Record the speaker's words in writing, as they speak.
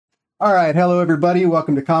All right, hello everybody.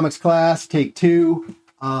 Welcome to comics class, take two.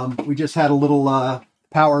 We just had a little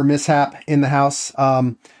power mishap in the house,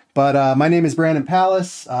 but my name is Brandon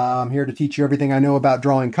Pallas. I'm here to teach you everything I know about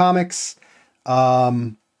drawing comics,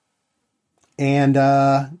 and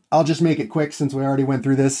I'll just make it quick since we already went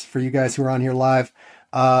through this for you guys who are on here live.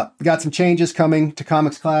 Got some changes coming to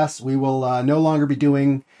comics class. We will no longer be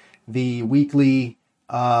doing the weekly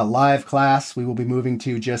live class. We will be moving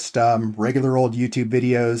to just regular old YouTube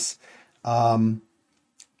videos.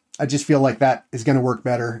 I just feel like that is going to work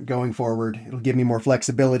better going forward. It'll give me more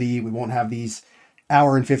flexibility. We won't have these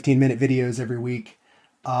hour and 15-minute videos every week.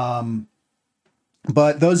 But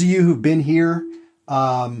those of you who've been here,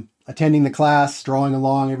 attending the class, drawing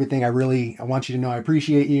along, everything, I want you to know I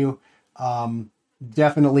appreciate you.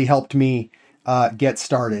 Definitely helped me get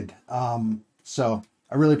started. So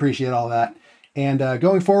I really appreciate all that. And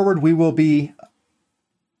going forward, we will be...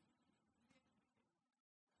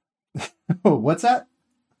 Oh, what's that?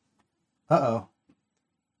 Uh-oh.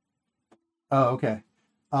 Oh, okay.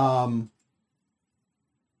 All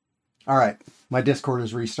right. My Discord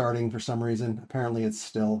is restarting for some reason. Apparently it's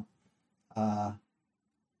still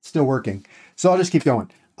working. So I'll just keep going.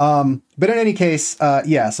 But in any case,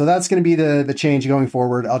 yeah, so that's going to be the change going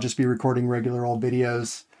forward. I'll just be recording regular old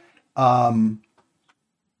videos. And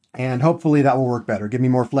hopefully that will work better. Give me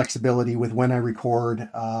more flexibility with when I record,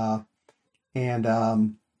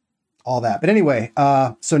 and all that. But anyway,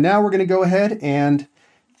 so now we're going to go ahead and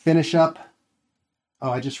finish up. Oh,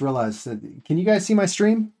 I just realized that. Can you guys see my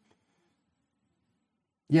stream?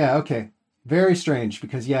 Yeah, okay. Very strange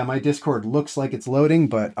because, yeah, my Discord looks like it's loading,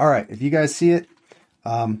 but all right. If you guys see it,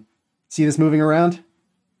 see this moving around?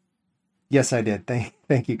 Yes, I did.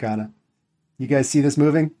 Thank you, Kana. You guys see this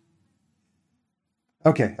moving?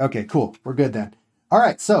 Okay, cool. We're good then. All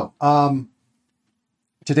right, so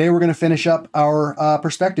today we're going to finish up our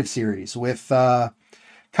perspective series with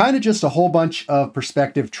kind of just a whole bunch of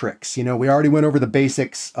perspective tricks. You know, we already went over the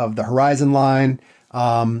basics of the horizon line,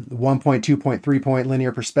 1 point, 2 point, 3 point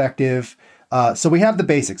linear perspective. So we have the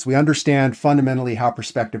basics. We understand fundamentally how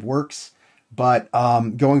perspective works. But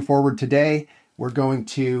going forward today, we're going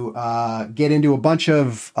to get into a bunch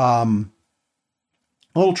of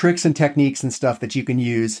little tricks and techniques and stuff that you can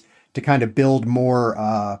use to kind of build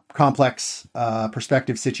more complex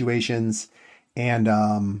perspective situations and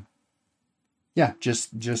yeah,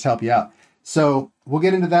 just help you out. So we'll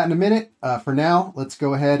get into that in a minute. For now, let's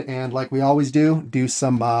go ahead and, like we always do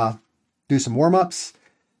some warm-ups.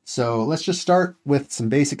 So let's just start with some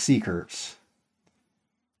basic C curves.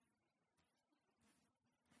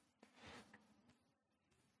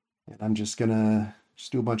 And I'm just gonna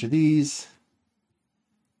do a bunch of these.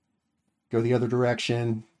 Go the other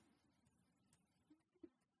direction.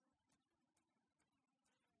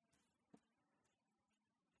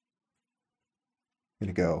 I'm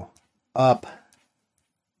gonna go up.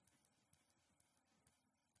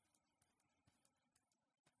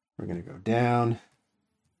 We're gonna go down.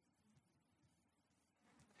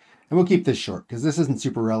 And we'll keep this short because this isn't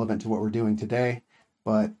super relevant to what we're doing today,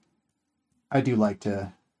 but I do like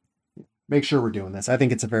to make sure we're doing this. I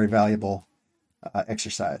think it's a very valuable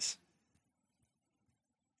exercise.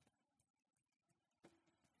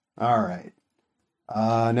 All right.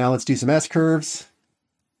 Now let's do some S curves.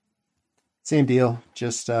 Same deal.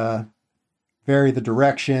 Just vary the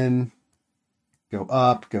direction. Go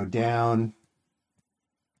up, go down.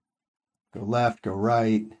 Go left, go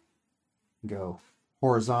right. Go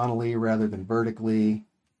horizontally rather than vertically.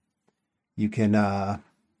 You can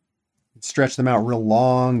stretch them out real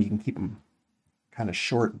long. You can keep them kind of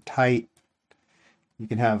short and tight. You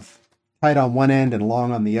can have tight on one end and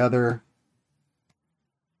long on the other.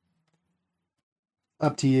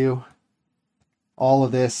 Up to you. All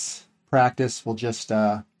of this practice will just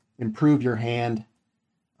improve your hand,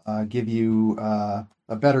 give you a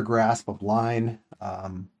better grasp of line,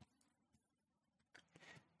 and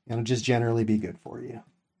it'll just generally be good for you.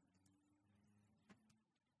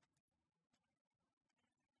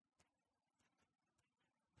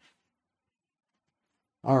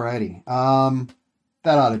 Alrighty,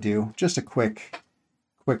 that ought to do. Just a quick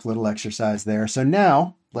little exercise there. So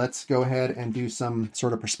now let's go ahead and do some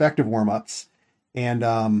sort of perspective warm-ups.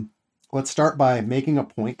 And let's start by making a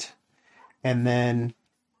point and then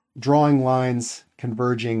drawing lines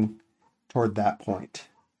converging toward that point.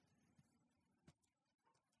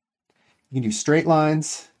 You can do straight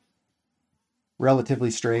lines,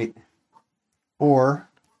 relatively straight, or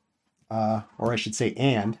I should say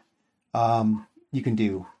you can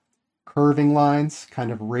do curving lines,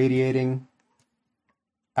 kind of radiating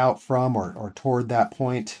out from or toward that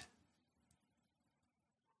point.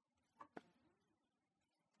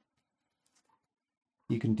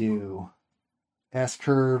 You can do S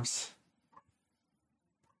curves.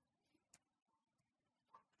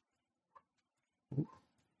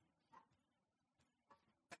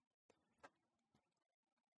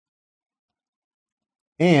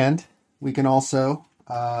 And we can also,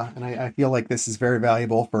 and I feel like this is very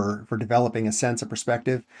valuable for developing a sense of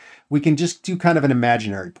perspective, we can just do kind of an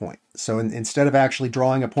imaginary point. So instead of actually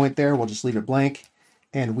drawing a point there, we'll just leave it blank,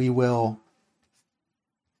 and we will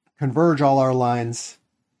converge all our lines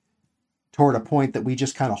toward a point that we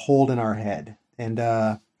just kind of hold in our head.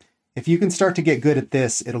 And if you can start to get good at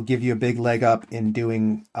this, it'll give you a big leg up in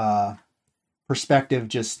doing perspective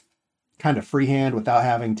just kind of freehand without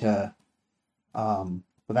having to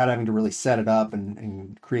really set it up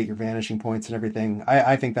and create your vanishing points and everything.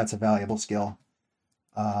 I think that's a valuable skill.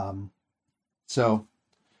 So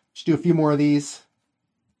just do a few more of these.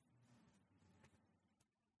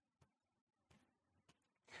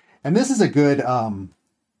 And this is a good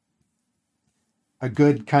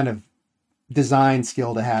kind of design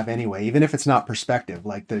skill to have anyway, even if it's not perspective,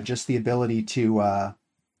 like the ability to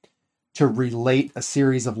relate a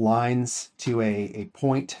series of lines to a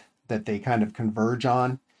point that they kind of converge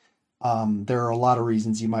on. There are a lot of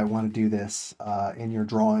reasons you might want to do this in your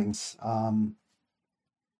drawings. And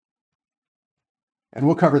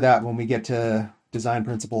we'll cover that when we get to design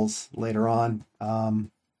principles later on.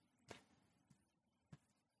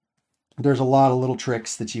 There's a lot of little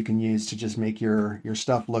tricks that you can use to just make your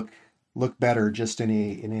stuff look better just in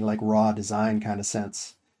a like raw design kind of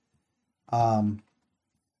sense. So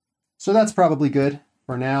that's probably good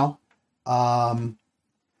for now.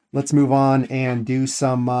 Let's move on and do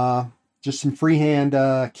some just some freehand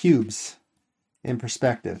cubes in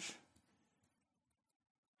perspective.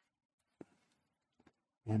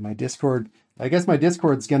 And my Discord, I guess my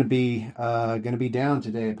Discord's gonna be down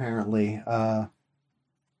today apparently.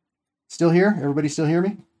 Still here? Everybody still hear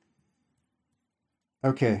me?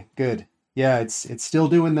 Okay, good. Yeah, it's still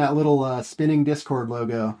doing that little spinning Discord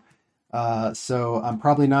logo. So I'm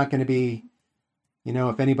probably not going to be,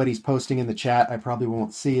 if anybody's posting in the chat, I probably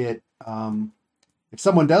won't see it. If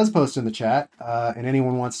someone does post in the chat and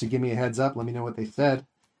anyone wants to give me a heads up, let me know what they said.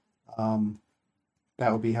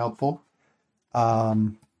 That would be helpful. I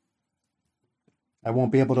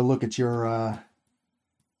won't be able to look at your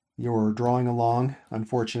drawing along,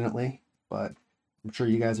 unfortunately, but I'm sure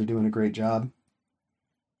you guys are doing a great job.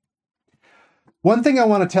 One thing I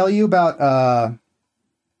want to tell you about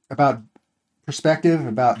perspective,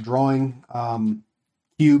 about drawing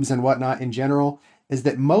cubes and whatnot in general, is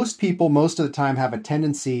that most people, most of the time, have a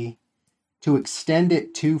tendency to extend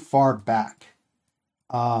it too far back.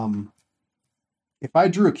 If I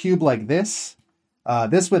drew a cube like this,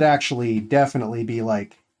 this would actually definitely be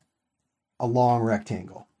like a long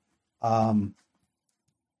rectangle.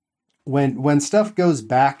 When stuff goes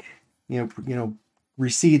back,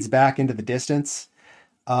 recedes back into the distance,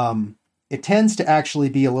 it tends to actually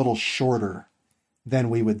be a little shorter than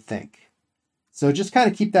we would think. So just kind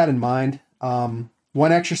of keep that in mind. One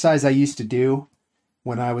exercise I used to do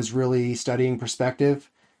when I was really studying perspective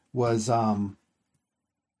was I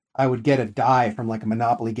would get a die from like a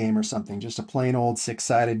Monopoly game or something, just a plain old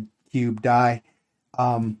 6-sided cube die,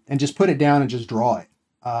 and just put it down and just draw it.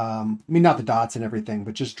 Not the dots and everything,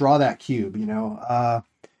 but just draw that cube,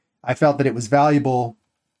 I felt that it was valuable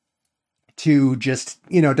to just,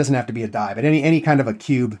 it doesn't have to be a die, but any kind of a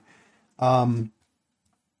cube.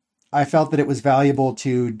 I felt that it was valuable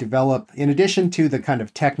to develop, in addition to the kind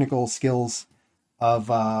of technical skills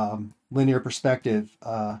of linear perspective,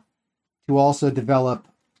 to also develop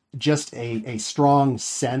just a strong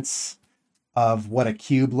sense of what a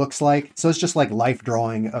cube looks like. So it's just like life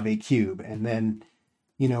drawing of a cube, and then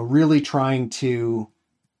really trying to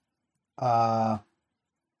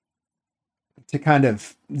kind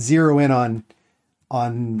of zero in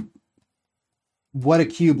on what a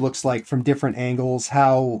cube looks like from different angles,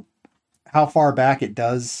 how far back it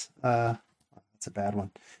does. That's a bad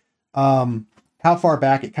one. How far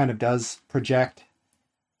back it kind of does project,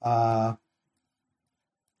 and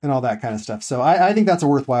all that kind of stuff. So I think that's a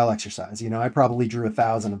worthwhile exercise. I probably drew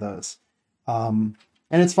 1,000 of those, and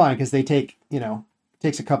it's fine because they take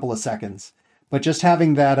takes a couple of seconds, but just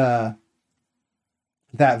having that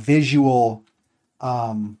visual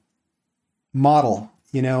model,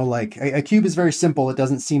 like a cube is very simple. It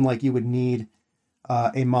doesn't seem like you would need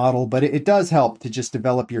a model, but it does help to just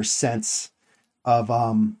develop your sense of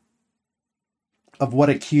what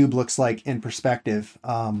a cube looks like in perspective,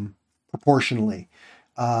 proportionally.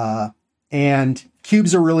 And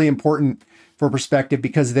cubes are really important for perspective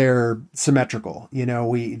because they're symmetrical.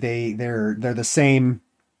 They're the same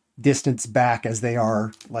distance back as they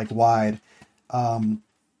are like wide.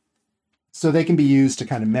 So they can be used to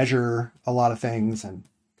kind of measure a lot of things, and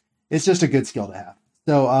it's just a good skill to have.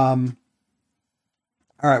 So, all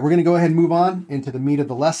right, we're going to go ahead and move on into the meat of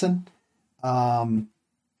the lesson. So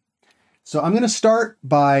I'm going to start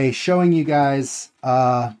by showing you guys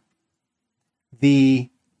probably the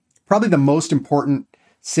most important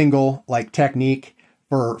single technique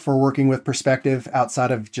for working with perspective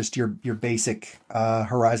outside of just your basic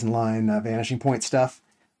horizon line vanishing point stuff.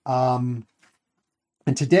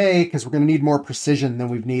 And today, because we're going to need more precision than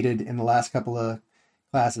we've needed in the last couple of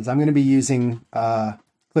classes, I'm going to be using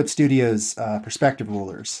Clip Studio's perspective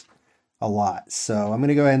rulers a lot. So I'm going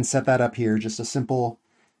to go ahead and set that up here, just a simple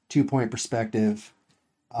 2-point perspective.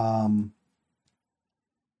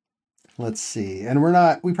 Let's see. And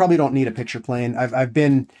we probably don't need a picture plane. I've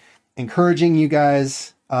been encouraging you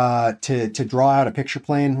guys to draw out a picture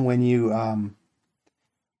plane when you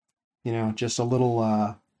just a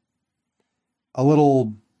little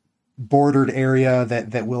bordered area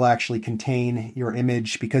that will actually contain your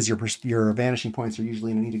image, because your vanishing points are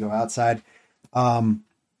usually going to need to go outside.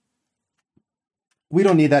 We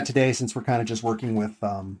don't need that today, since we're kind of just working with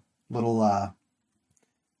little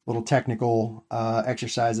technical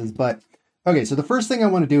exercises. But okay, so the first thing I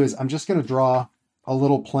want to do is I'm just going to draw a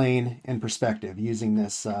little plane in perspective using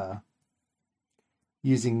this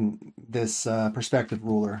perspective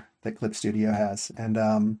ruler that Clip Studio has.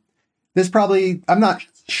 And this probably, I'm not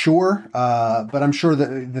sure, but I'm sure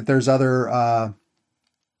that there's other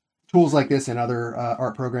tools like this in other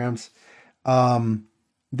art programs.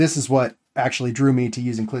 This is what actually drew me to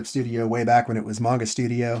using Clip Studio way back when it was Manga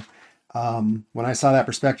Studio. When I saw that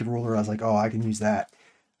perspective ruler, I was like, oh, I can use that.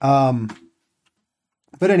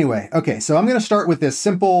 But anyway, okay, so I'm going to start with this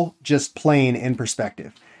simple, just plane in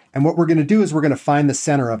perspective. And what we're going to do is we're going to find the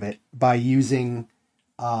center of it by using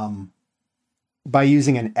an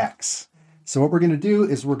X. So what we're going to do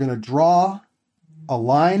is we're going to draw a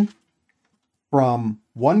line from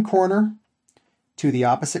one corner to the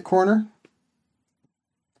opposite corner.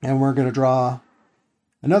 And we're going to draw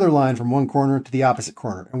another line from one corner to the opposite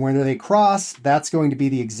corner. And where they cross, that's going to be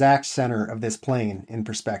the exact center of this plane in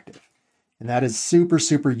perspective. And that is super,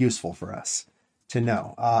 super useful for us to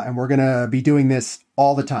know. And we're going to be doing this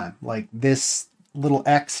all the time. Like this little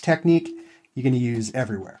X technique, you're going to use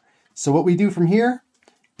everywhere. So what we do from here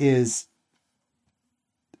is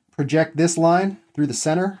project this line through the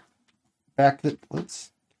center, back to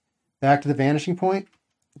the vanishing point.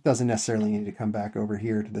 It doesn't necessarily need to come back over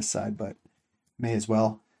here to this side, but may as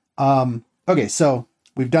well. Okay, so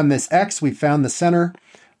we've done this X, we've found the center,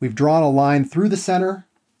 we've drawn a line through the center,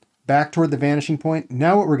 back toward the vanishing point.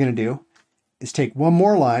 Now what we're going to do is take one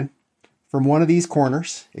more line from one of these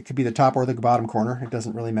corners. It could be the top or the bottom corner. It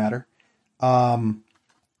doesn't really matter.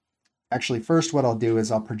 Actually, first what I'll do is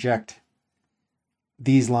I'll project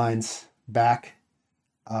these lines back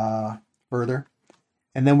further.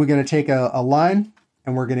 And then we're going to take a line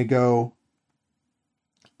and we're going to go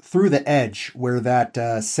through the edge where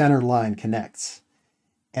that center line connects.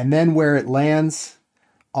 And then where it lands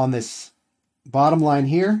on this bottom line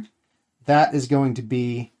here, that is going to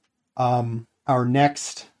be our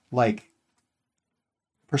next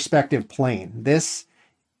perspective plane. This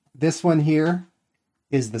one here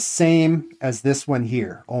is the same as this one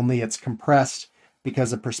here, only it's compressed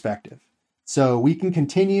because of perspective. So we can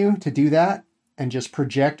continue to do that and just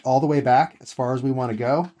project all the way back as far as we want to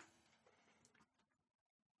go.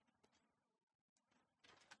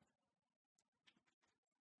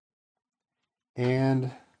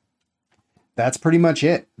 And that's pretty much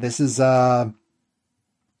it. This is a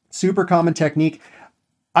super common technique.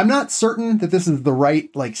 I'm not certain that this is the right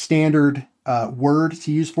standard word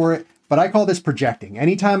to use for it, but I call this projecting.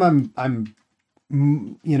 Anytime I'm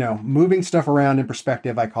moving stuff around in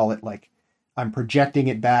perspective, I call it I'm projecting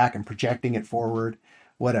it back, I'm projecting it forward,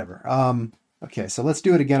 whatever. Okay, so let's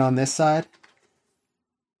do it again on this side.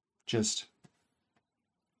 Just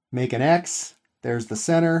make an X. There's the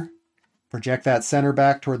center. Project that center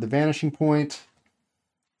back toward the vanishing point.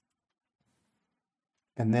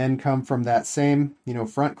 And then come from that same,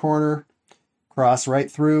 front corner, cross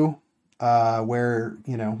right through where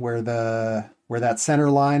that center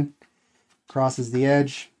line crosses the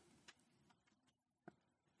edge.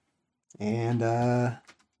 And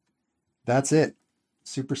that's it.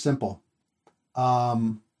 Super simple.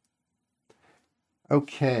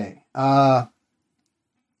 Okay.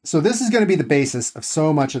 So this is going to be the basis of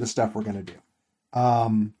so much of the stuff we're going to do.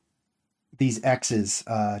 These X's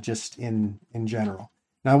just in general.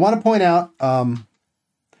 Now I want to point out,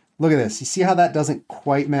 look at this. You see how that doesn't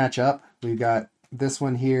quite match up? We've got this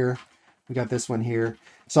one here. We got this one here.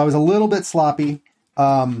 So I was a little bit sloppy.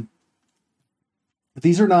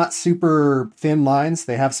 these are not super thin lines.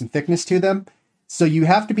 They have some thickness to them. So you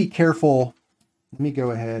have to be careful. Let me go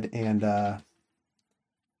ahead and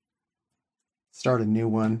start a new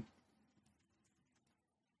one.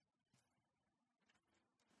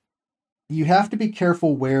 You have to be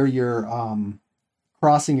careful where you're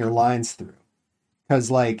crossing your lines through. Because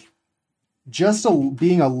like just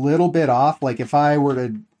being a little bit off, like if I were to,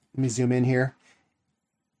 let me zoom in here.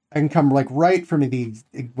 I can come like right from the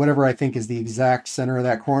whatever I think is the exact center of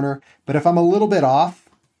that corner. But if I'm a little bit off,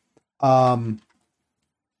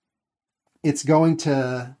 it's going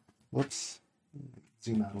to, whoops,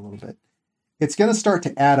 zoom out a little bit. It's going to start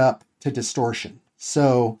to add up to distortion.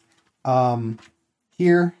 So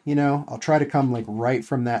here, you know, I'll try to come like right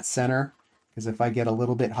from that center, because if I get a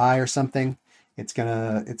little bit high or something, it's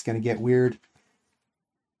gonna get weird.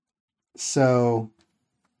 So,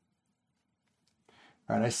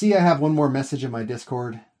 all right, I see I have one more message in my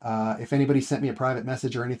Discord. If anybody sent me a private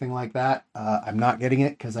message or anything like that, I'm not getting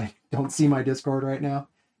it because I don't see my Discord right now.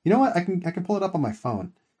 You know what? I can pull it up on my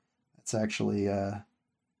phone. That's actually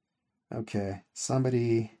okay.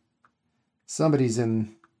 Somebody's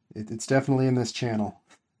in. It's definitely in this channel.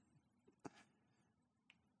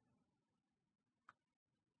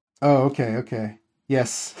 Oh, okay.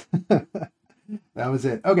 Yes, that was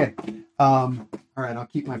it. Okay. All right. I'll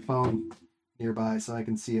keep my phone nearby so I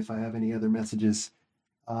can see if I have any other messages.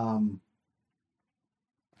 All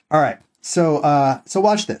right. So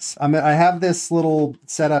watch this. I have this little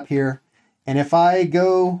setup here, and if I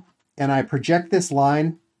go and I project this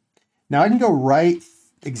line, now I can go right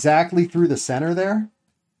exactly through the center there,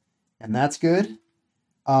 and that's good.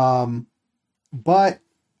 But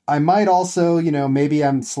I might also, you know, maybe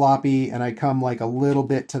I'm sloppy and I come like a little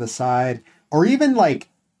bit to the side, or even like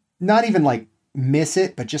not even like miss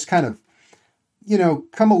it, but just kind of, you know,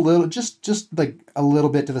 come a little, just like a little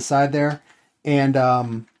bit to the side there, and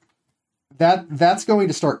that's going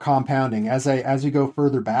to start compounding as you go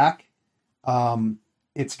further back.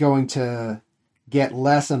 It's going to get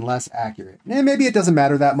less and less accurate, and maybe it doesn't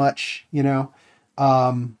matter that much, you know,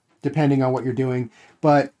 depending on what you're doing.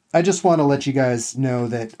 But I just want to let you guys know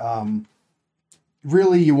that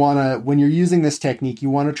really you want to, when you're using this technique, you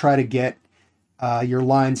want to try to get your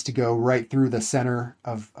lines to go right through the center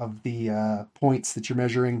of the points that you're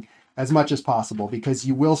measuring as much as possible, because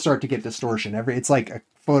you will start to get distortion. It's like a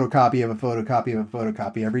photocopy of a photocopy of a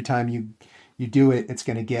photocopy. Every time you do it, it's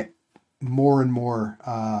going to get more and more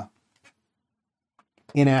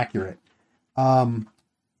inaccurate.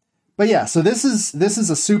 But yeah, so this is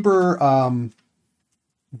a super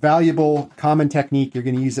valuable common technique. You're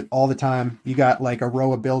going to use it all the time. You got like a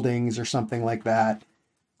row of buildings or something like that.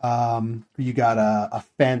 You got a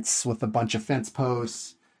fence with a bunch of fence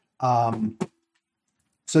posts.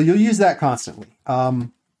 So you'll use that constantly.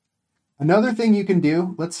 Another thing you can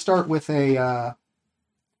do, let's start with a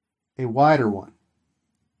wider one.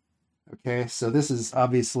 Okay, so this is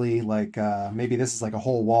obviously like, maybe this is like a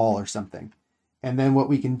whole wall or something. And then what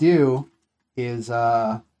we can do is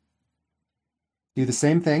do the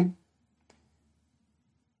same thing.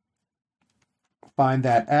 Find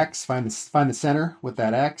that X, find the center with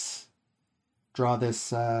that X. Draw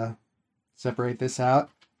this, separate this out.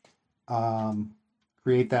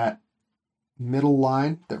 Create that middle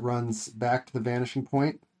line that runs back to the vanishing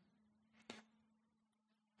point.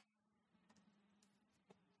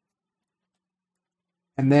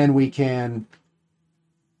 And then we can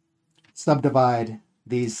subdivide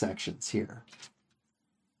these sections here.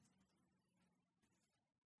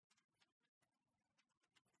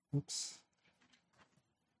 Oops.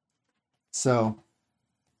 So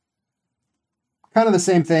kind of the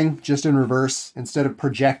same thing, just in reverse. Instead of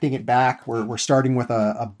projecting it back, we're starting with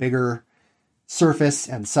a bigger surface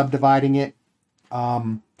and subdividing it.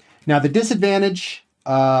 Now the disadvantage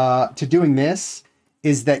to doing this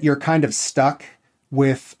is that you're kind of stuck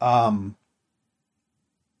with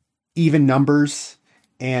even numbers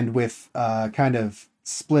and with kind of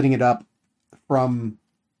splitting it up from,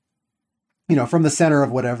 you know, from the center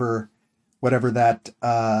of whatever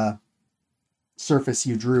that surface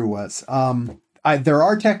you drew was. There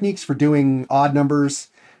are techniques for doing odd numbers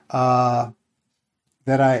that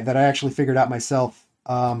I actually figured out myself,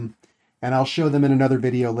 and I'll show them in another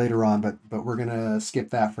video later on. But we're gonna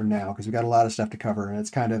skip that for now because we got a lot of stuff to cover, and it's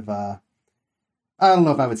kind of I don't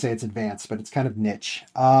know if I would say it's advanced, but it's kind of niche.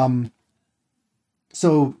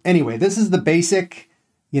 So anyway, this is the basic,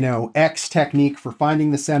 you know, X technique for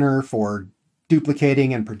finding the center, for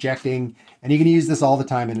duplicating and projecting, and you can use this all the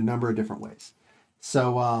time in a number of different ways.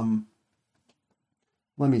 So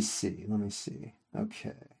let me see.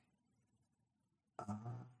 Okay.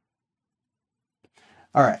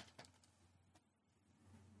 All right.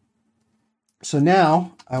 So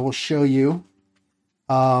now I will show you,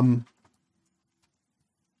 let's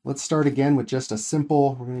start again with just a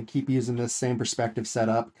simple, we're going to keep using this same perspective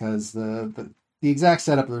setup because the exact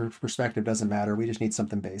setup of the perspective doesn't matter. We just need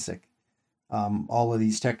something basic. All of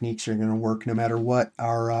these techniques are going to work no matter what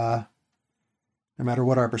our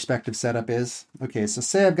perspective setup is. Okay, so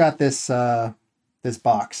say I've got this this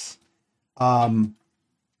box, and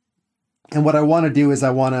what I want to do is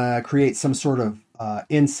I want to create some sort of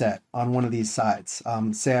inset on one of these sides.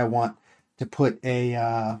 Say I want to put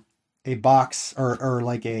a box or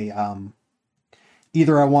like a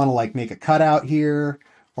either I want to like make a cutout here,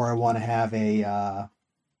 or I want to have a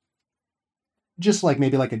just like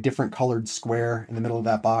maybe like a different colored square in the middle of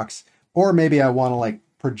that box, or maybe I want to like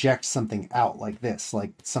project something out like this,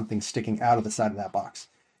 like something sticking out of the side of that box.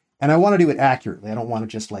 And I want to do it accurately. I don't want to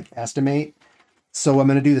just like estimate. So I'm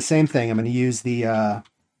going to do the same thing. I'm going to use the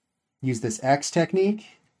use this X technique.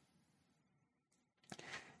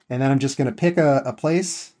 And then I'm just going to pick a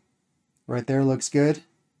place right there. Looks good.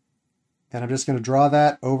 And I'm just going to draw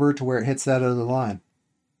that over to where it hits that other line.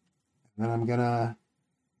 And then I'm going to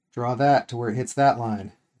draw that to where it hits that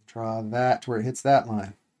line. Draw that to where it hits that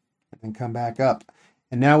line. And then come back up.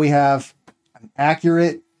 And now we have an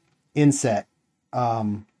accurate inset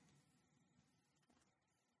of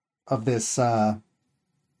this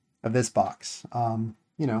box.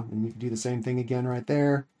 You know, and you can do the same thing again right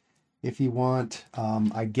there if you want.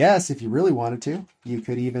 I guess if you really wanted to, you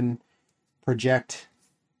could even project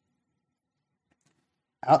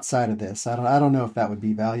outside of this. I don't know if that would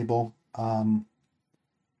be valuable.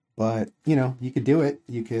 But you know, you could do it.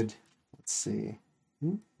 You could, let's see.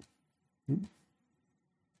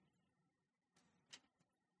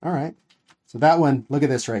 All right. So that one, look at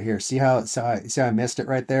this right here. See how I missed it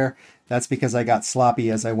right there? That's because I got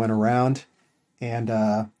sloppy as I went around, and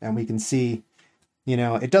we can see, you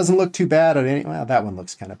know, it doesn't look too bad on any. Well, that one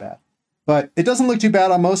looks kind of bad, but it doesn't look too bad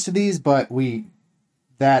on most of these. But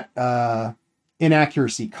that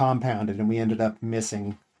inaccuracy compounded, and we ended up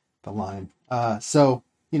missing the line. So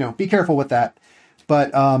you know, be careful with that.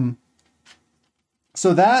 But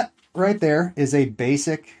so that right there is a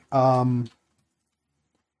basic.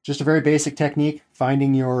 Just a very basic technique,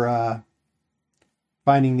 finding your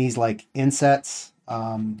finding these like insets.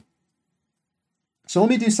 So let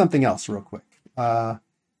me do something else real quick. I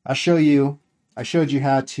showed you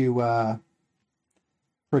how to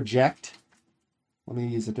project. Let me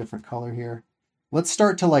use a different color here. Let's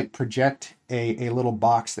start to like project a little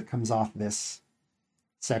box that comes off this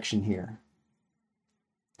section here.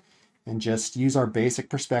 And just use our basic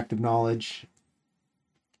perspective knowledge.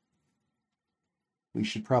 We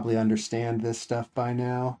should probably understand this stuff by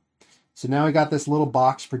now. So now we got this little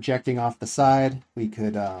box projecting off the side. We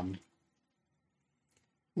could, you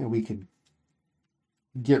know, we could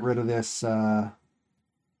get rid of this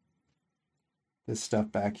this stuff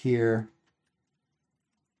back here.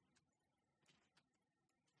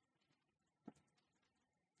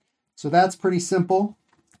 So that's pretty simple.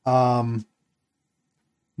 No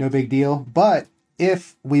big deal. But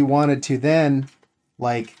if we wanted to then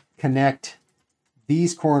like connect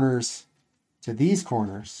these corners to these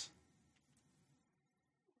corners,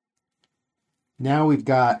 now we've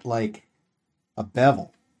got like a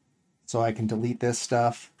bevel. So I can delete this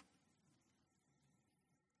stuff.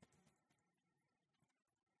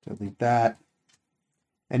 Delete that.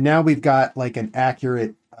 And now we've got like an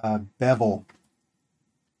accurate bevel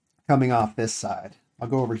coming off this side. I'll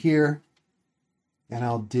go over here and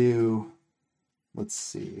I'll do, let's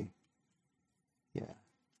see. Yeah.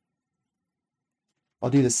 I'll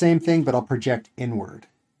do the same thing, but I'll project inward.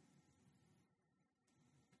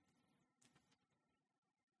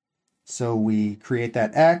 So we create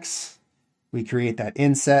that X, we create that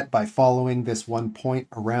inset by following this one point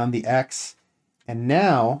around the X. And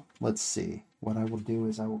now, let's see, what I will do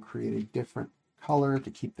is I will create a different color to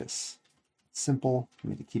keep this simple,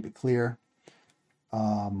 to keep it clear.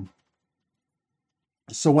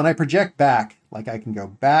 So when I project back, like I can go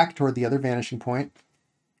back toward the other vanishing point,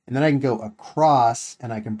 and then I can go across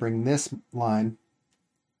and I can bring this line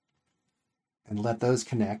and let those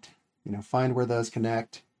connect, you know, find where those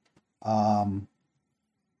connect, down,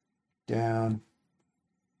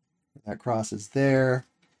 that crosses there,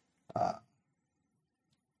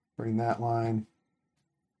 bring that line,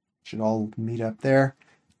 should all meet up there.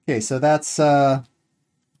 Okay, so that's how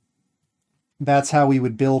we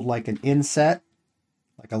would build like an inset,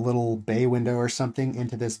 like a little bay window or something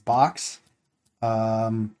into this box.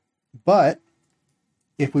 But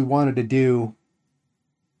if we wanted to do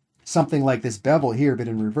something like this bevel here, but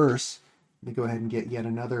in reverse, let me go ahead and get yet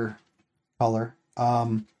another color.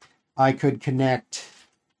 I could connect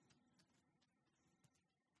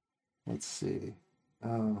let's see.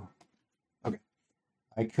 Oh, okay.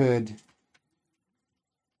 I could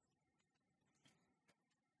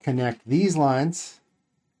connect these lines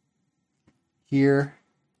here,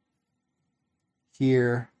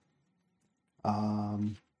 here.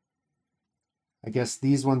 I guess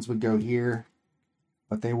these ones would go here,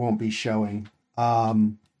 but they won't be showing.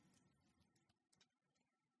 And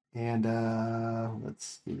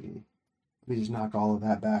let's see. Let me just knock all of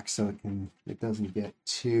that back so it doesn't get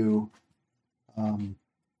too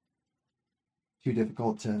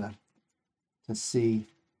difficult to see.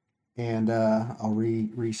 And I'll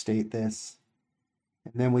restate this.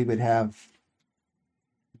 And then we would have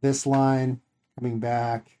this line coming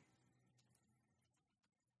back,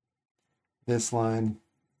 this line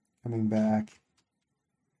coming back,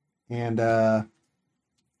 and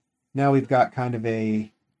now we've got kind of an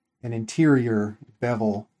interior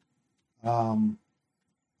bevel,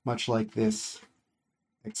 much like this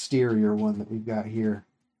exterior one that we've got here.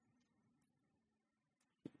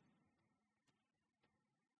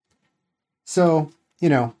 So, you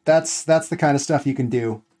know, that's the kind of stuff you can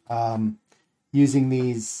do using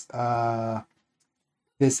these,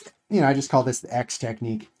 this, you know, I just call this the X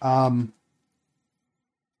technique.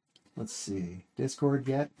 Let's see, Discord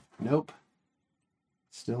yet? Nope.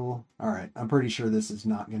 Still, all right. I'm pretty sure this is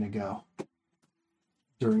not going to go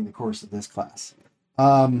during the course of this class.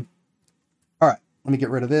 All right, let me get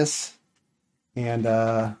rid of this. And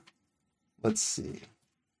let's see.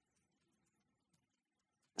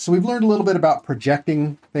 So we've learned a little bit about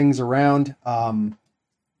projecting things around,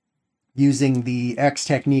 using the X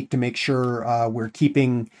technique to make sure we're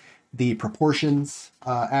keeping the proportions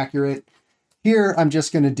accurate. Here, I'm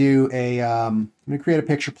just going to do I'm going to create a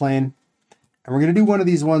picture plane, and we're going to do one of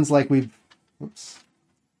these ones like we've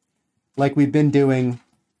been doing.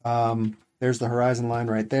 There's the horizon line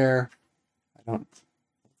right there. Let's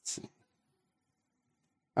see.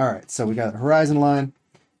 All right, so we got a horizon line,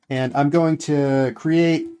 and I'm going to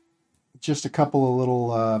create just a couple of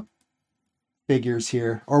little figures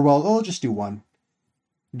here, or well, I'll just do one.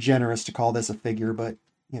 Generous to call this a figure, but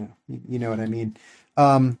you know what I mean.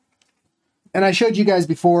 And I showed you guys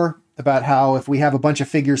before about how if we have a bunch of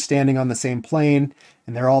figures standing on the same plane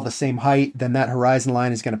and they're all the same height, then that horizon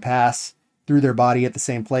line is going to pass through their body at the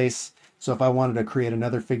same place. So if I wanted to create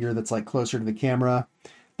another figure that's like closer to the camera,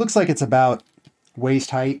 looks like it's about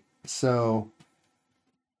waist height. So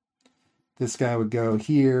this guy would go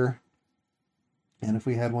here. And if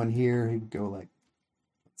we had one here, he would go like,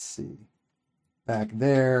 let's see, back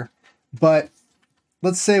there. But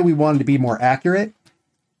let's say we wanted to be more accurate.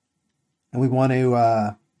 And we want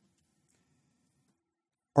to,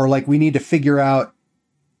 or like we need to figure out,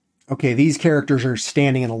 okay, these characters are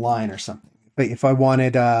standing in a line or something. But if I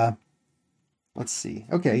wanted, let's see.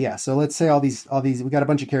 Okay, yeah. So let's say all these, we got a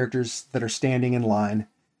bunch of characters that are standing in line.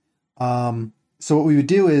 So what we would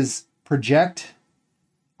do is project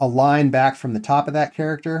a line back from the top of that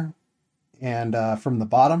character and from the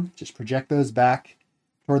bottom, just project those back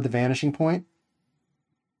toward the vanishing point.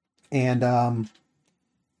 And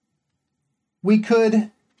we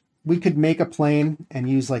could make a plane and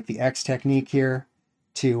use like the X technique here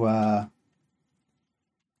to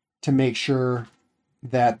make sure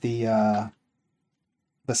that the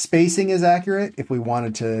spacing is accurate if we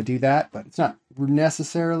wanted to do that, but it's not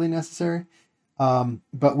necessarily necessary.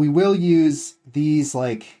 But we will use these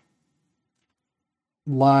like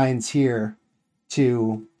lines here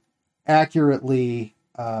to accurately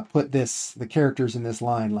put the characters in this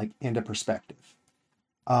line like into perspective.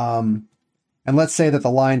 And let's say that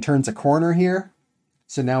the line turns a corner here.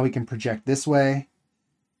 So now we can project this way.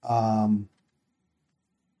 And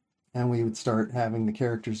we would start having the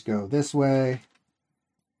characters go this way.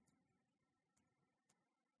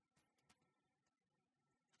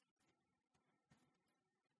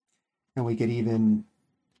 And we could even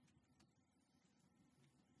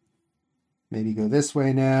maybe go this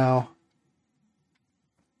way now.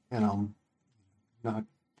 And I'll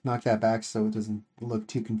knock that back so it doesn't look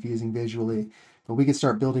too confusing visually. But we can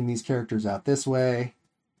start building these characters out this way.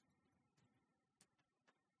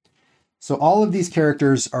 So all of these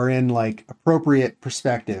characters are in like appropriate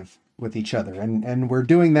perspective with each other. And we're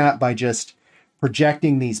doing that by just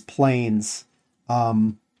projecting these planes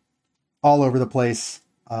all over the place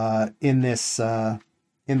in this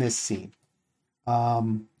scene.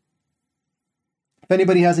 If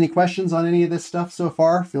anybody has any questions on any of this stuff so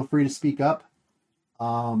far, feel free to speak up.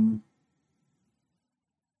 I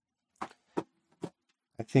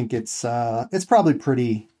think it's probably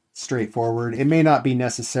pretty straightforward. It may not be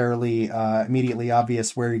necessarily immediately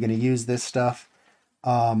obvious where you're going to use this stuff,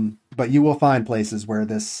 but you will find places where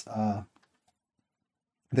this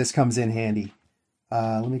this comes in handy.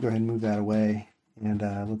 Let me go ahead and move that away, and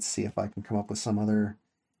let's see if I can come up with some other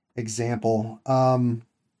example. I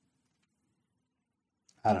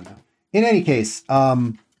don't know. In any case,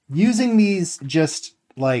 using these just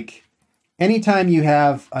like anytime you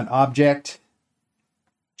have an object,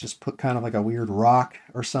 just put kind of like a weird rock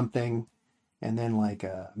or something, and then like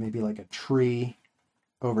maybe like a tree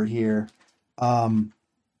over here. And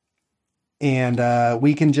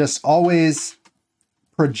we can just always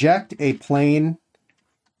project a plane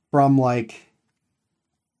from like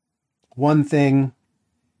one thing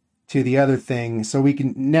to the other thing. So we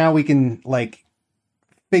can like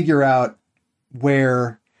figure out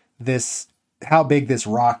how big this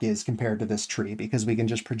rock is compared to this tree, because we can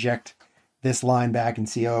just project this line back and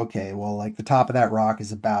see, oh, okay, well, like the top of that rock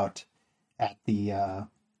is about at the, a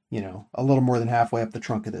little more than halfway up the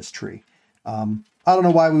trunk of this tree. I don't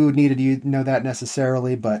know why we would need to know that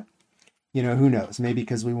necessarily, but who knows? Maybe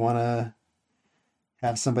because we want to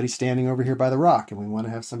have somebody standing over here by the rock and we want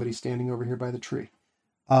to have somebody standing over here by the tree.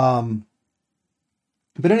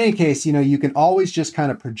 But in any case, you can always just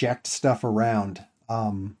kind of project stuff around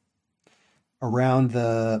the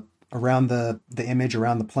image,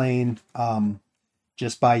 around the plane,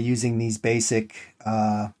 just by using these basic.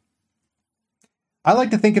 I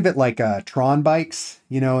like to think of it like Tron bikes,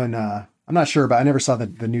 and I'm not sure, but I never saw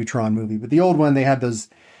the new Tron movie. But the old one, they had those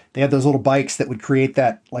little bikes that would create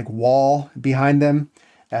that like wall behind them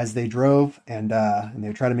as they drove, and they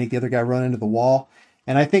would try to make the other guy run into the wall.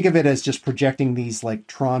 And I think of it as just projecting these like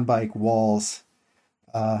Tron bike walls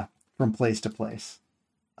from place to place.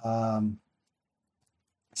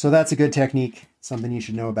 So that's a good technique, something you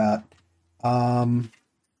should know about.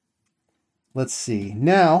 Let's see.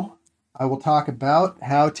 Now I will talk about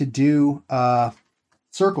how to do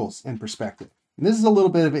circles in perspective. And this is a little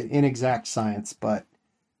bit of an inexact science, but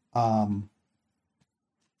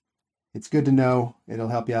it's good to know. It'll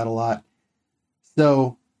help you out a lot.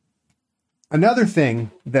 So another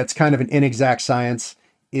thing that's kind of an inexact science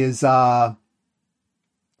is, and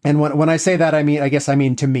when I say that, I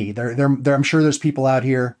mean to me. I'm sure there's people out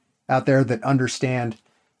there that understand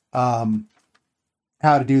how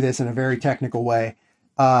to do this in a very technical way.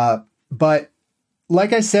 But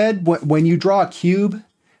like I said, when you draw a cube,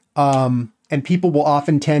 and people will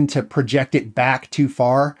often tend to project it back too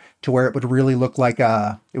far to where it would really look like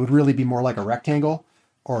it would really be more like a rectangle,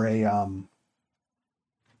 or I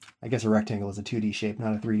guess a rectangle is a 2D shape,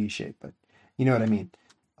 not a 3D shape, but you know what I mean.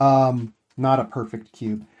 Not a perfect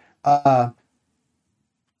cube. There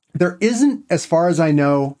isn't, as far as I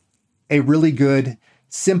know, a really good,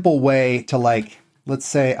 simple way to, like, let's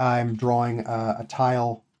say I'm drawing a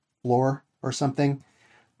tile floor or something.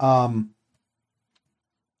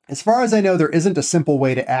 As far as I know, there isn't a simple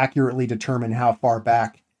way to accurately determine how far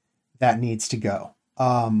back that needs to go.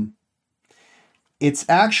 It's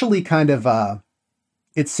actually kind of,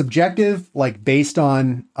 it's subjective, like based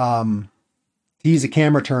on, to use a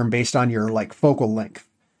camera term, based on your like focal length.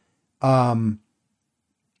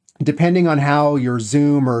 Depending on how your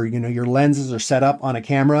zoom or, your lenses are set up on a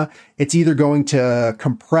camera, it's either going to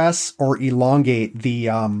compress or elongate the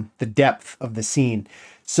depth of the scene.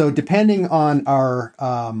 So depending on our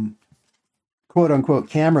quote unquote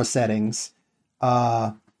camera settings,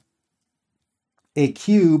 a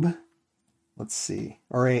cube, let's see,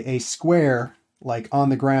 or a square like on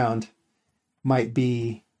the ground might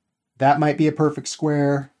be a perfect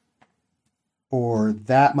square, or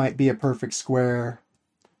that might be a perfect square,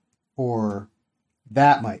 or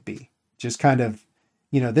that might be just kind of,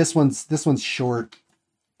 this one's short,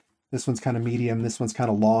 this one's kind of medium, this one's kind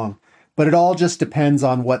of long. But it all just depends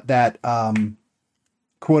on what that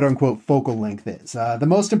quote unquote focal length is. The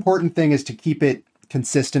most important thing is to keep it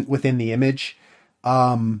consistent within the image.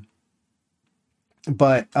 But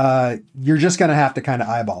you're just going to have to kind of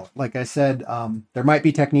eyeball it. Like I said, there might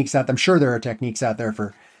be techniques out there. I'm sure there are techniques out there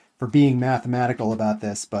for being mathematical about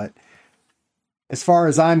this. But as far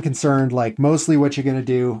as I'm concerned, like mostly what you're going to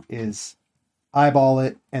do is eyeball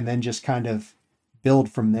it and then just kind of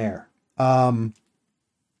build from there.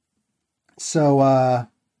 So, I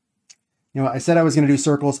said I was going to do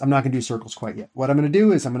circles. I'm not going to do circles quite yet. What I'm going to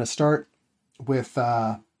do is I'm going to start with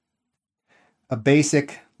a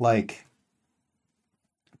basic, like,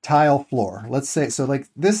 tile floor. Let's say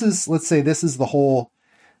this is the whole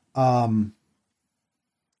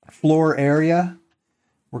floor area.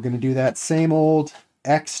 We're going to do that same old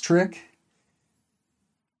X trick.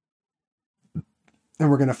 And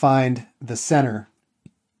we're going to find the center.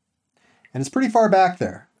 And it's pretty far back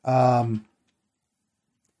there.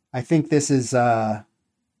 I think this is,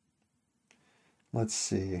 let's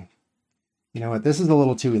see. You know what? This is a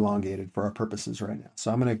little too elongated for our purposes right now.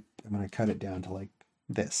 So I'm gonna cut it down to like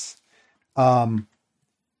this.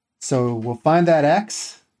 So we'll find that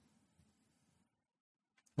X.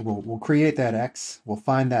 We'll create that X. We'll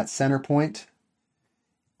find that center point.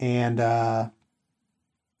 And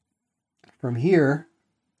from here,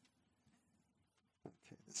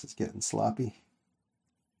 okay, this is getting sloppy.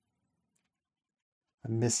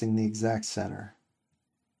 I'm missing the exact center.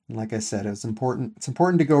 And like I said, it's important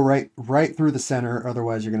to go right through the center,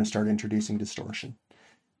 otherwise you're going to start introducing distortion.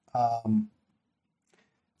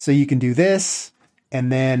 So you can do this,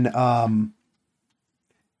 and then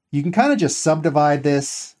you can kind of just subdivide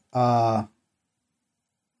this. You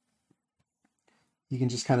can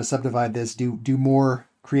just kind of subdivide this, do more,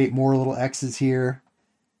 create more little X's here.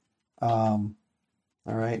 All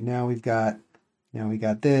right, now we got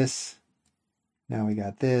this. Now we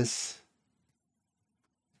got this.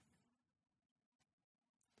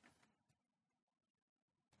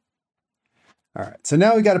 All right, so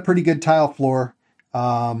now we got a pretty good tile floor.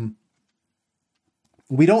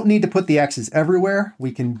 We don't need to put the X's everywhere.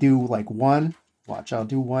 We can do like one. Watch, I'll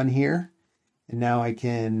do one here. And now I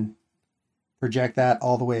can project that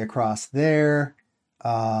all the way across there.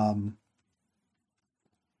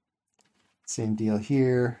 Same deal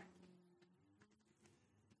here.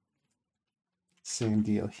 Same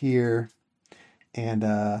deal here.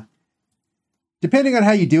 And depending on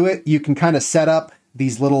how you do it, you can kind of set up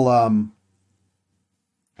these little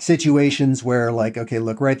situations where, like, okay,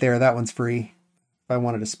 look right there, that one's free. If I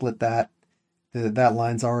wanted to split that, that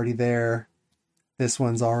line's already there. This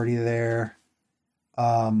one's already there.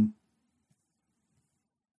 So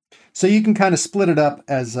you can kind of split it up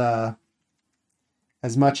as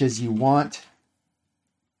much as you want.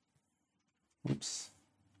 Oops.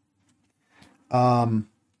 So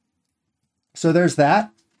there's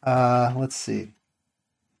that. Let's see.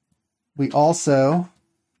 We also,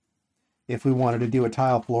 if we wanted to do a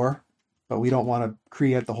tile floor, but we don't want to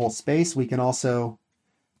create the whole space, we can also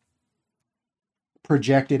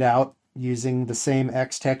project it out using the same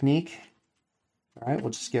X technique. All right,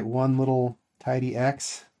 we'll just get one little tidy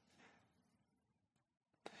X.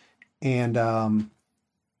 And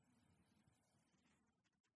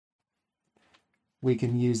we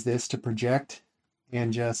can use this to project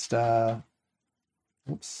and just, oops.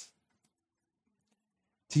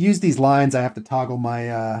 To use these lines, I have to toggle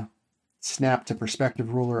my snap to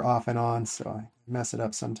perspective ruler off and on, so I mess it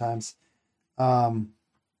up sometimes. So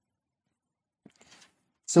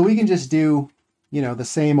we can just do, the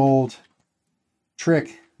same old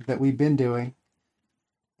trick that we've been doing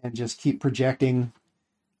and just keep projecting.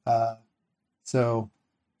 So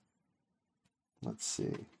let's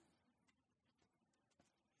see.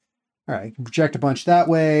 All right, I can project a bunch that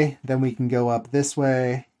way, then we can go up this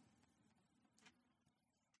way.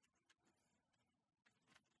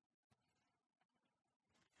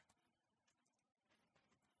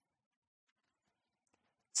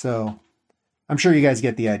 So I'm sure you guys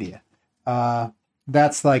get the idea.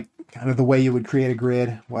 That's like kind of the way you would create a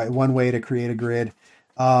grid, one way to create a grid.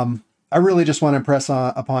 I really just want to impress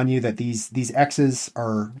upon you that these X's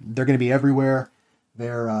they're going to be everywhere.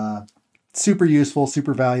 They're super useful,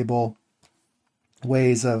 super valuable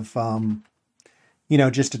ways of,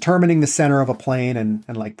 just determining the center of a plane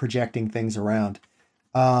and like projecting things around.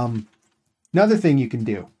 Another thing you can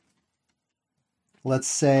do, let's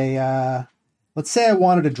say I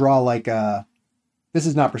wanted to draw like this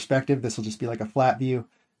is not perspective. This will just be like a flat view.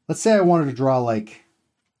 Let's say I wanted to draw like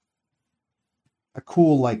a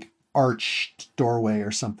cool like arched doorway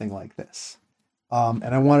or something like this. And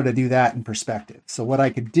I wanted to do that in perspective. So what I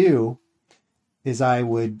could do is I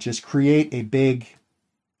would just create a big,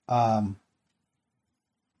 like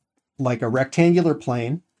a rectangular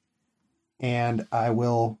plane. And I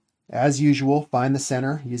will, as usual, find the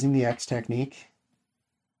center using the X technique.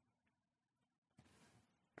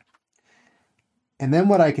 And then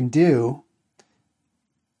what I can do,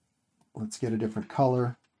 let's get a different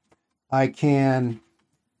color. I can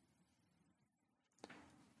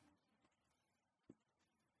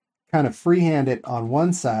kind of freehand it on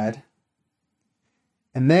one side,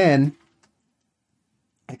 and then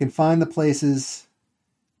I can find the places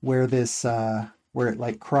where this, where it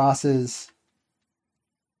like crosses,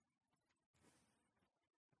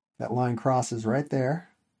 that line crosses right there.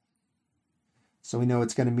 So we know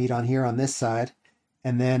it's going to meet on here on this side.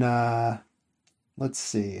 And then, let's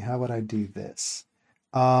see, how would I do this?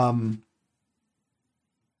 What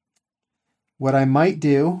I might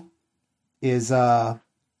do is, so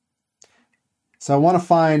I want to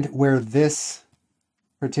find where this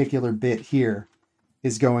particular bit here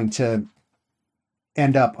is going to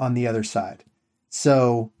end up on the other side.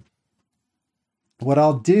 So what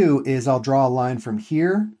I'll do is I'll draw a line from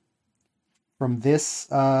here, from this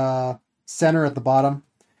center at the bottom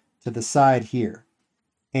to the side here.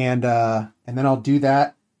 And then I'll do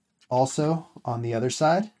that also on the other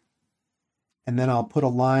side. And then I'll put a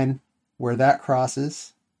line where that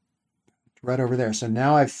crosses right over there. So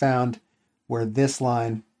now I've found where this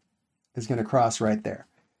line is going to cross right there.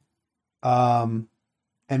 And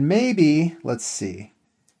maybe, let's see.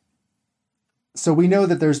 So we know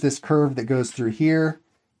that there's this curve that goes through here,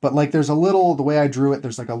 but like there's a little, the way I drew it,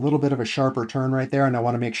 there's like a little bit of a sharper turn right there, and I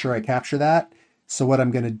want to make sure I capture that. So what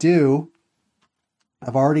I'm going to do,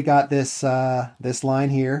 I've already got this this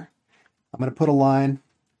line here. I'm going to put a line,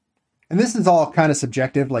 and this is all kind of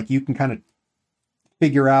subjective. Like you can kind of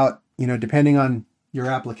figure out, you know, depending on your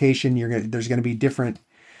application, there's going to be different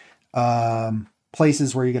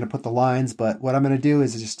places where you're going to put the lines. But what I'm going to do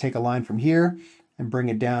is just take a line from here and bring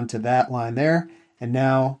it down to that line there. And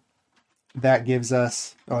now that gives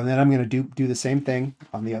us, oh, and then I'm going to do the same thing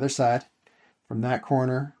on the other side from that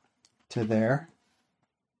corner to there.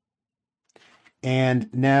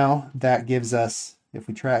 And now that gives us, if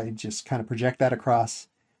we try to just kind of project that across,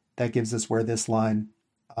 that gives us where this line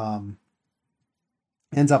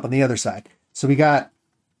ends up on the other side. So we got,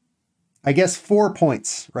 I guess, 4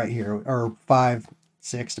 points right here, or 5,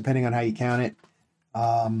 6, depending on how you count it.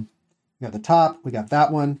 We got the top, we got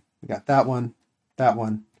that one, we got that one, that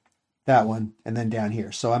one, that one, and then down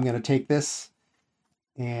here. So I'm going to take this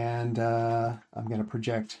and I'm going to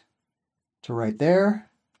project to right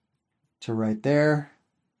there, to right there.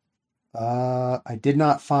 I did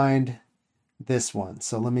not find this one,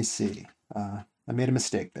 so let me see. I made a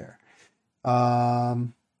mistake there.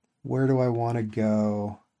 Where do I want to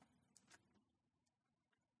go?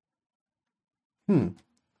 I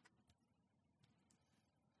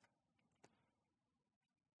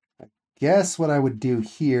guess what I would do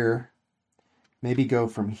here, maybe go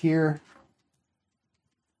from here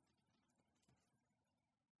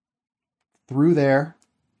through there.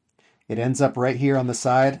 It ends up right here on the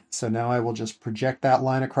side. So now I will just project that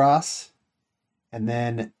line across and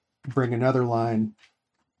then bring another line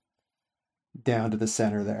down to the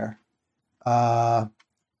center there. So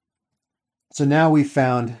now we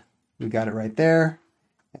got it right there,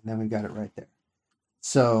 and then we got it right there.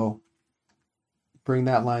 So bring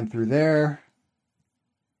that line through there,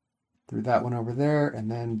 through that one over there,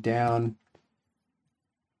 and then down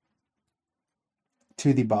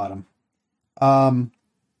to the bottom.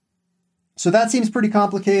 So that seems pretty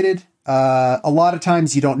complicated. A lot of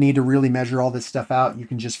times you don't need to really measure all this stuff out. You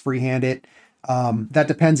can just freehand it. That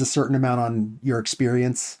depends a certain amount on your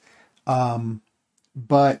experience.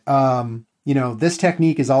 But you know, this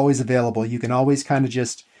technique is always available. You can always kind of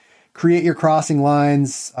just create your crossing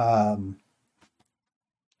lines,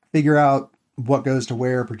 figure out what goes to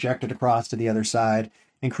where, project it across to the other side,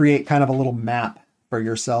 and create kind of a little map for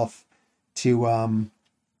yourself to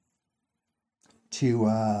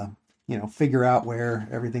you know, figure out where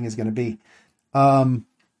everything is going to be.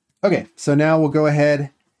 Okay, so now we'll go ahead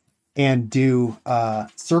and do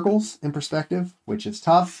circles in perspective, which is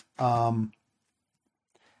tough.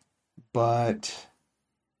 But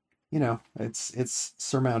you know, it's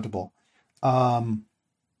surmountable. So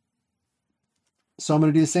I'm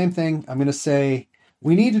going to do the same thing. I'm going to say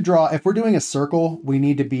we need to draw, if we're doing a circle, we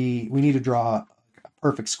need to draw a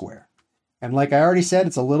perfect square. And like I already said,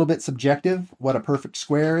 it's a little bit subjective what a perfect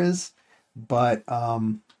square is, but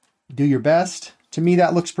do your best. To me,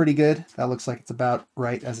 that looks pretty good. That looks like it's about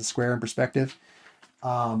right as a square in perspective.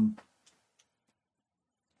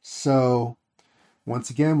 So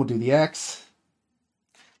once again, we'll do the X,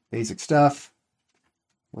 basic stuff.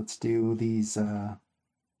 Let's do these,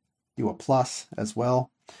 do a plus as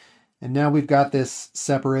well. And now we've got this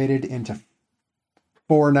separated into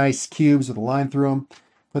 4 nice cubes with a line through them.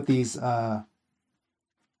 Put these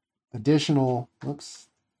additional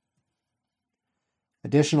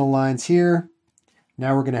lines here.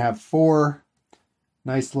 Now we're going to have 4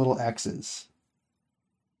 nice little X's.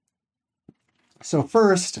 So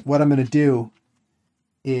first, what I'm going to do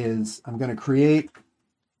is I'm going to create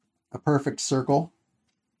a perfect circle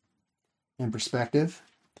in perspective.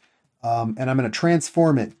 And I'm going to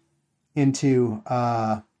transform it into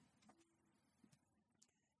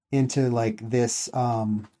like this.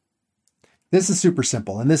 This is super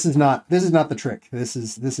simple, and this is not the trick. This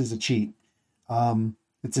is a cheat.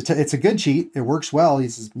 It's a good cheat. It works well.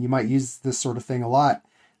 You might use this sort of thing a lot,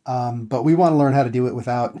 but we want to learn how to do it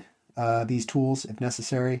without these tools if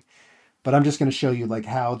necessary. But I'm just going to show you like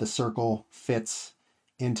how the circle fits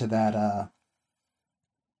into that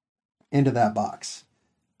box.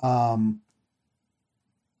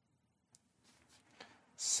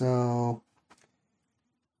 So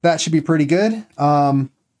that should be pretty good.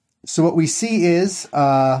 So what we see is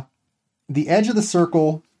the edge of the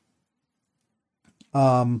circle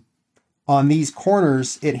on these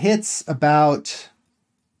corners, it hits about,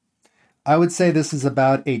 I would say this is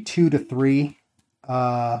about a 2 to 3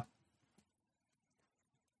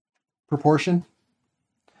 proportion.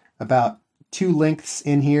 About 2 lengths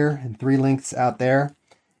in here and 3 lengths out there.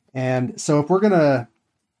 And so if we're going to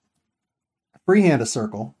freehand a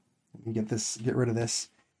circle, let me get rid of this.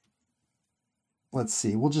 Let's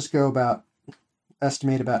see, we'll just go about,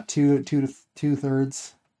 estimate about 2 to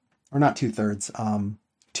 2/3, or not 2/3,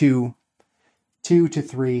 2 to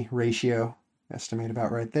 3 ratio. Estimate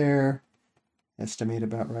about right there, estimate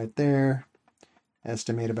about right there,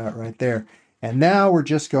 estimate about right there. And now we're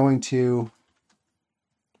just going to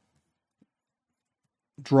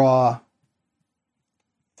draw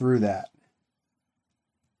through that.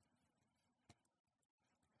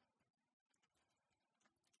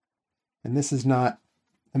 And this is not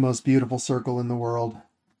the most beautiful circle in the world,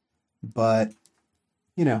 but,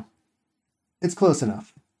 you know, it's close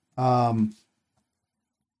enough. Let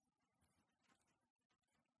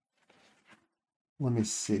me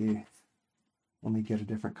see. Let me get a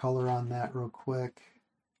different color on that real quick.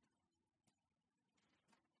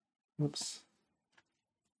 Whoops.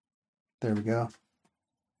 There we go.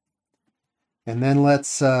 And then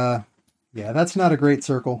let's, yeah, that's not a great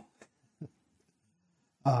circle.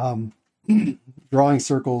 Drawing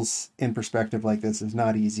circles in perspective like this is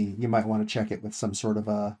not easy. You might want to check it with some sort of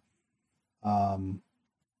a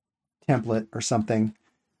template or something.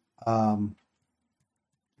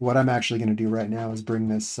 What I'm actually going to do right now is bring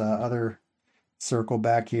this other circle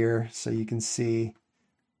back here so you can see.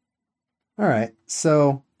 All right,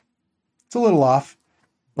 so it's a little off,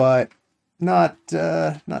 but not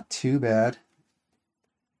too bad.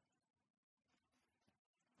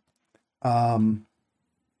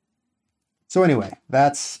 So anyway,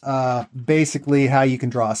 that's basically how you can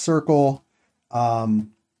draw a circle.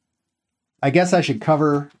 I guess I should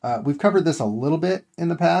cover, we've covered this a little bit in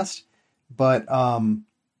the past, but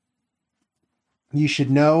you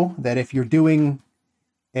should know that if you're doing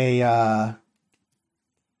a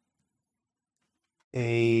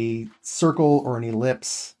circle or an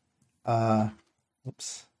ellipse in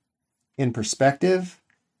perspective,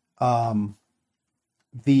 all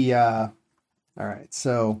right,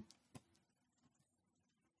 so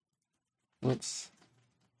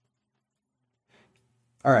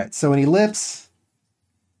all right, so an ellipse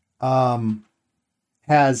has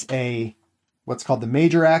what's called the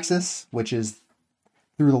major axis, which is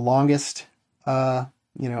through the longest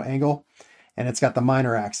angle, and it's got the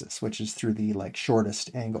minor axis, which is through the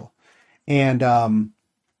shortest angle. And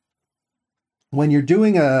when you're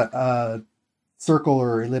doing a circle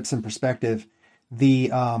or ellipse in perspective,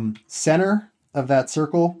 the center of that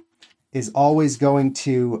circle is always going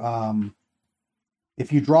to,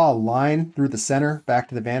 if you draw a line through the center back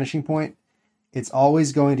to the vanishing point, it's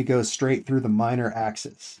always going to go straight through the minor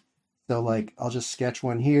axis. So I'll just sketch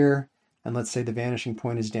one here, and let's say the vanishing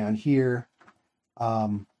point is down here.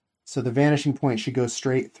 So the vanishing point should go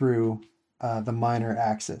straight through the minor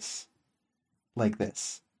axis like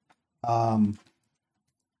this. If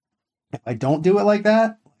I don't do it like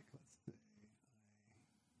that,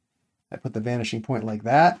 I put the vanishing point like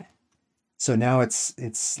that. So now it's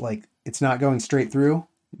not going straight through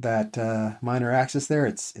that minor axis there.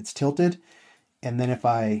 It's tilted. And then if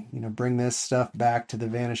I bring this stuff back to the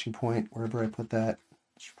vanishing point, wherever I put that,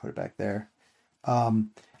 just put it back there. And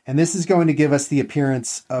this is going to give us the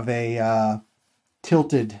appearance of a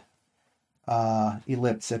tilted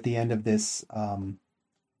ellipse at the end of this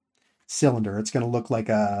cylinder. It's going to look like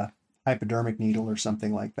a hypodermic needle or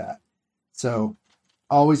something like that. So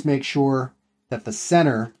always make sure that the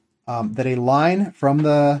center, that a line from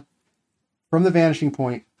the vanishing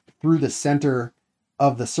point through the center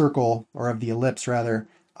of the circle, or of the ellipse rather,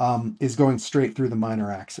 is going straight through the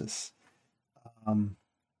minor axis. All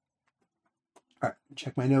right,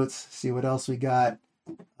 check my notes, see what else we got.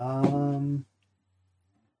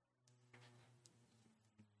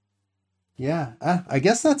 Yeah, I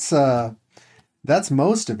guess that's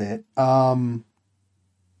most of it. Let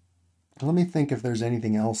me think if there's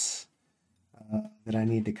anything else that I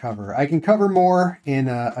need to cover. I can cover more in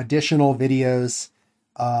additional videos,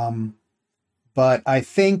 but I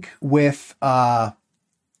think with the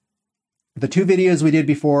 2 videos we did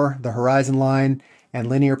before, the horizon line and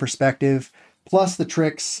linear perspective, plus the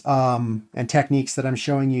tricks and techniques that I'm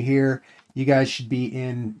showing you here, you guys should be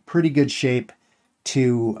in pretty good shape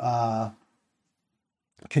to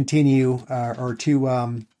continue or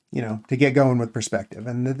to get going with perspective.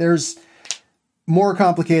 And there's more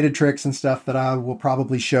complicated tricks and stuff that I will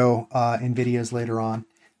probably show in videos later on.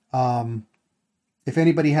 If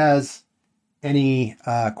anybody has any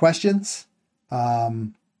questions,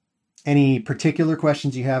 any particular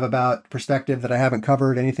questions you have about perspective that I haven't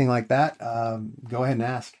covered, anything like that, go ahead and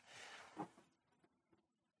ask.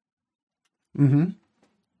 Mm-hmm.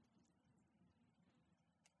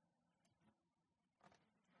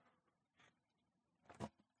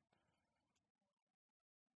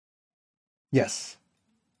 Yes.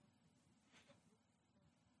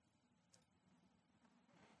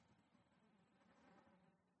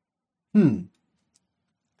 Hmm.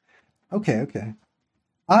 Okay, okay.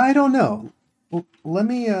 I don't know. Let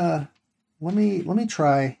me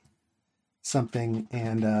try something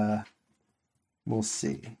and we'll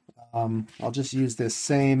see. I'll just use this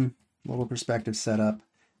same little perspective setup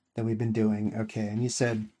that we've been doing. Okay, and you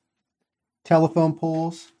said telephone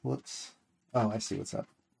poles. Whoops. Oh, I see what's up.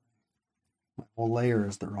 My whole layer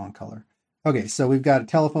is the wrong color. Okay, so we've got a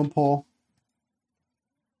telephone pole.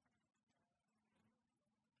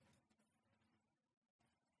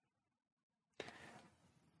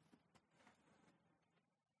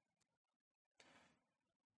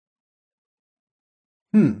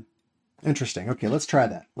 Interesting. Okay, let's try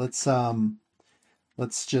that.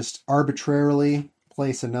 Let's just arbitrarily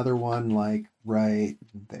place another one like right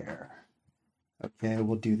there. Okay,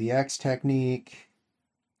 we'll do the X technique.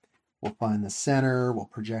 We'll find the center. We'll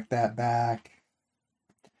project that back.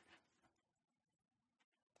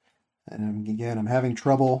 And again, I'm having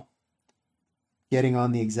trouble getting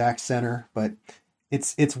on the exact center, but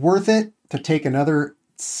it's worth it to take another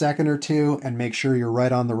second or two and make sure you're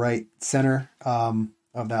right on the right center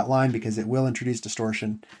of that line because it will introduce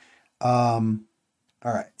distortion. All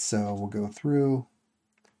right, so we'll go through,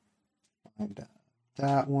 find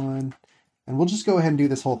that one, and we'll just go ahead and do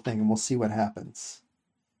this whole thing and we'll see what happens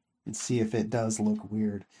and see if it does look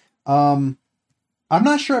weird. I'm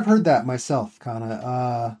not sure I've heard that myself,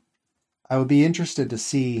 Kana. I would be interested to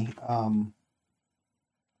see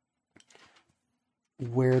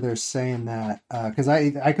where they're saying that because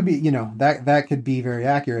I could be that could be very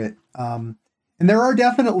accurate. And there are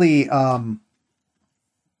definitely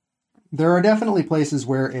places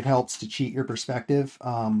where it helps to cheat your perspective.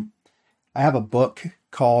 I have a book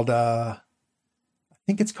called I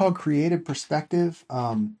think it's called Creative Perspective.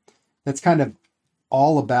 That's kind of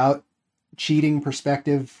all about cheating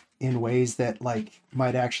perspective in ways that like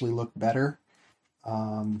might actually look better.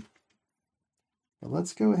 But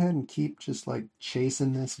let's go ahead and keep just like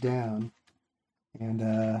chasing this down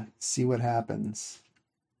and see what happens.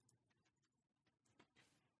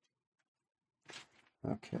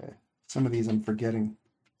 Okay, some of these I'm forgetting.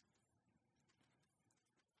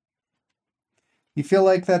 You feel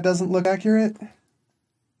like that doesn't look accurate?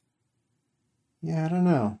 Yeah, I don't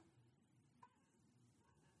know.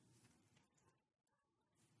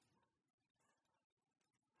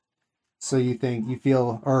 So you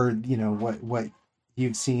feel, or what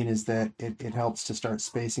you've seen is that it helps to start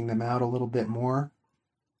spacing them out a little bit more.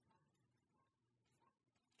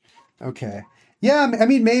 Okay. Yeah, I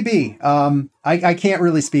mean maybe. I can't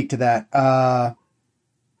really speak to that.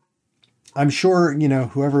 I'm sure,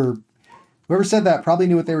 whoever said that probably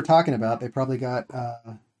knew what they were talking about. They probably got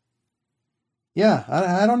yeah,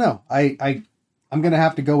 I don't know. I'm gonna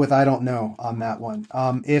have to go with I don't know on that one.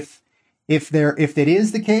 If it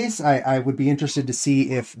is the case, I would be interested to see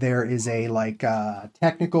if there is a like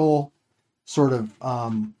technical sort of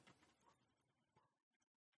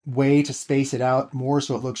way to space it out more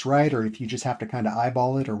so it looks right, or if you just have to kind of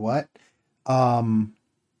eyeball it or what. Um,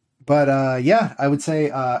 but yeah, I would say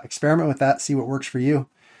experiment with that, see what works for you.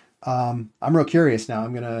 I'm real curious now.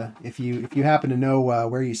 I'm gonna if you happen to know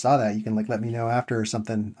where you saw that, you can like let me know after or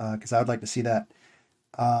something because I would like to see that.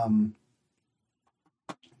 Um,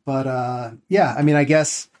 but yeah, I mean, I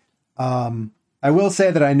guess I will say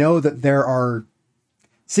that I know that there are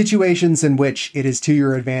situations in which it is to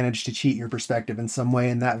your advantage to cheat your perspective in some way,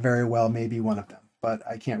 and that very well may be one of them. But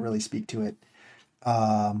I can't really speak to it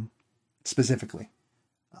um, specifically.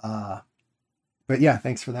 Uh, but yeah,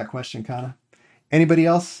 thanks for that question, Kana. Anybody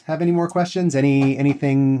else have any more questions?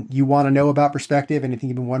 Anything you want to know about perspective? Anything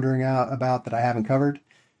you've been wondering about that I haven't covered?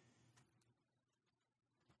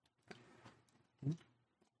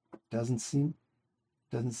 Doesn't seem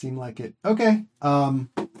doesn't seem like it. Okay.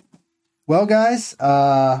 Well, guys,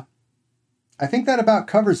 I think that about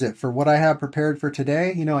covers it for what I have prepared for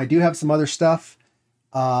today. I do have some other stuff.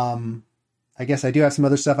 Um, I guess I do have some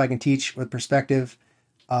other stuff I can teach with perspective.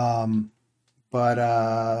 Um, but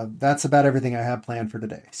that's about everything I have planned for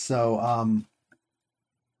today. So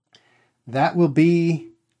that will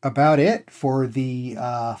be about it for the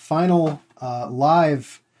final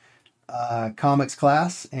live comics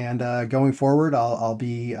class, and going forward, I'll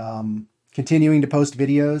be continuing to post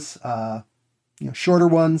videos, shorter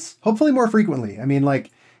ones, hopefully more frequently. I mean, like,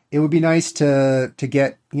 it would be nice to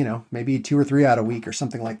get, maybe 2 or 3 out a week or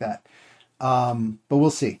something like that. But we'll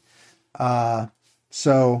see.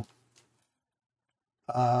 So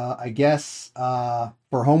I guess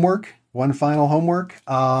for homework, one final homework,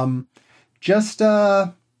 just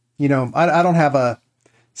I don't have a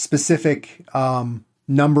specific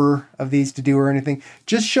number of these to do or anything.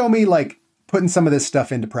 Just show me, like, putting some of this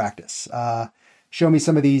stuff into practice. Show me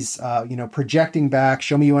some of these, projecting back.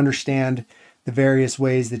 Show me you understand the various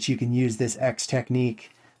ways that you can use this X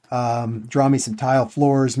technique. Draw me some tile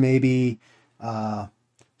floors, maybe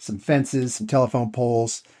some fences, some telephone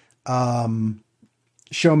poles.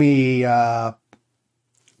 Show me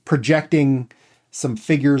projecting some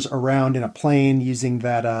figures around in a plane using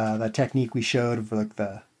that technique we showed of, like,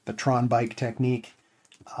 the Tron bike technique,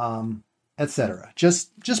 etc.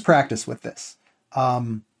 Just practice with this.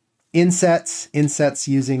 Insets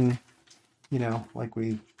using, like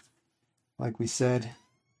we said.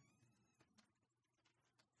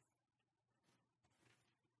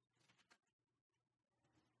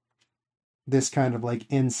 This kind of like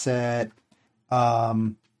inset.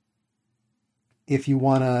 If you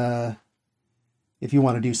want to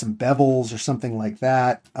do some bevels or something like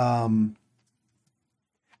that.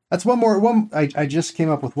 That's I just came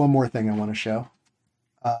up with one more thing I want to show.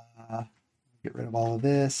 Get rid of all of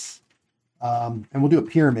this. And we'll do a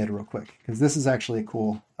pyramid real quick, because this is actually a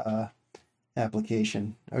cool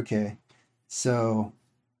application. Okay, so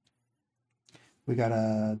we got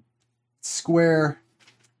a square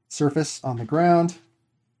surface on the ground.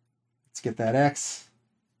 Let's get that X,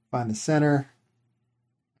 find the center,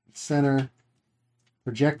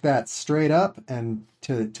 project that straight up and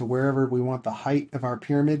to wherever we want the height of our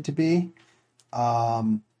pyramid to be.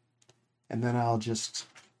 And then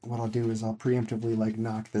what I'll do is I'll preemptively, like,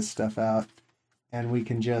 knock this stuff out, and we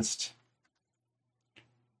can just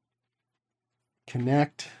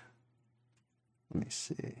connect. Let me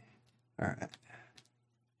see. All right.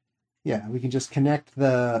 Yeah, we can just connect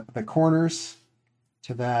the corners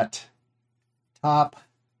to that top,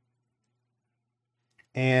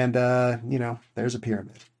 and there's a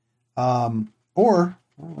pyramid. Or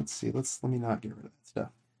let's see. Let me not get rid of that stuff.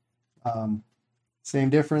 Same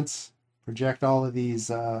difference. Project all of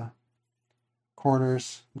these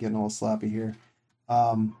corners. I'm getting a little sloppy here.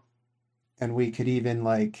 And we could even,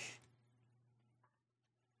 like,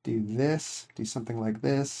 do something like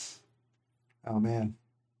this. Oh man,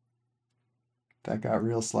 that got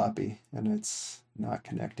real sloppy and it's not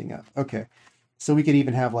connecting up. Okay, so we could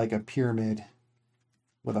even have, like, a pyramid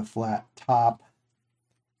with a flat top,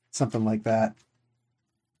 something like that.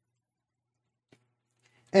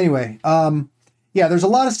 Anyway, yeah, there's a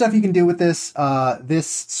lot of stuff you can do with this. This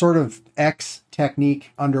sort of X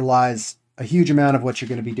technique underlies a huge amount of what you're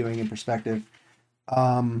going to be doing in perspective.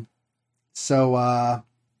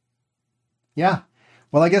 Yeah.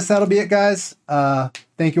 Well, I guess that'll be it, guys.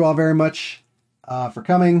 Thank you all very much for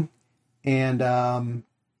coming, and I'll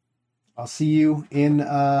see you in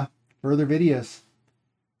further videos.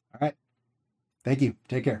 All right. Thank you.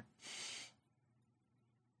 Take care.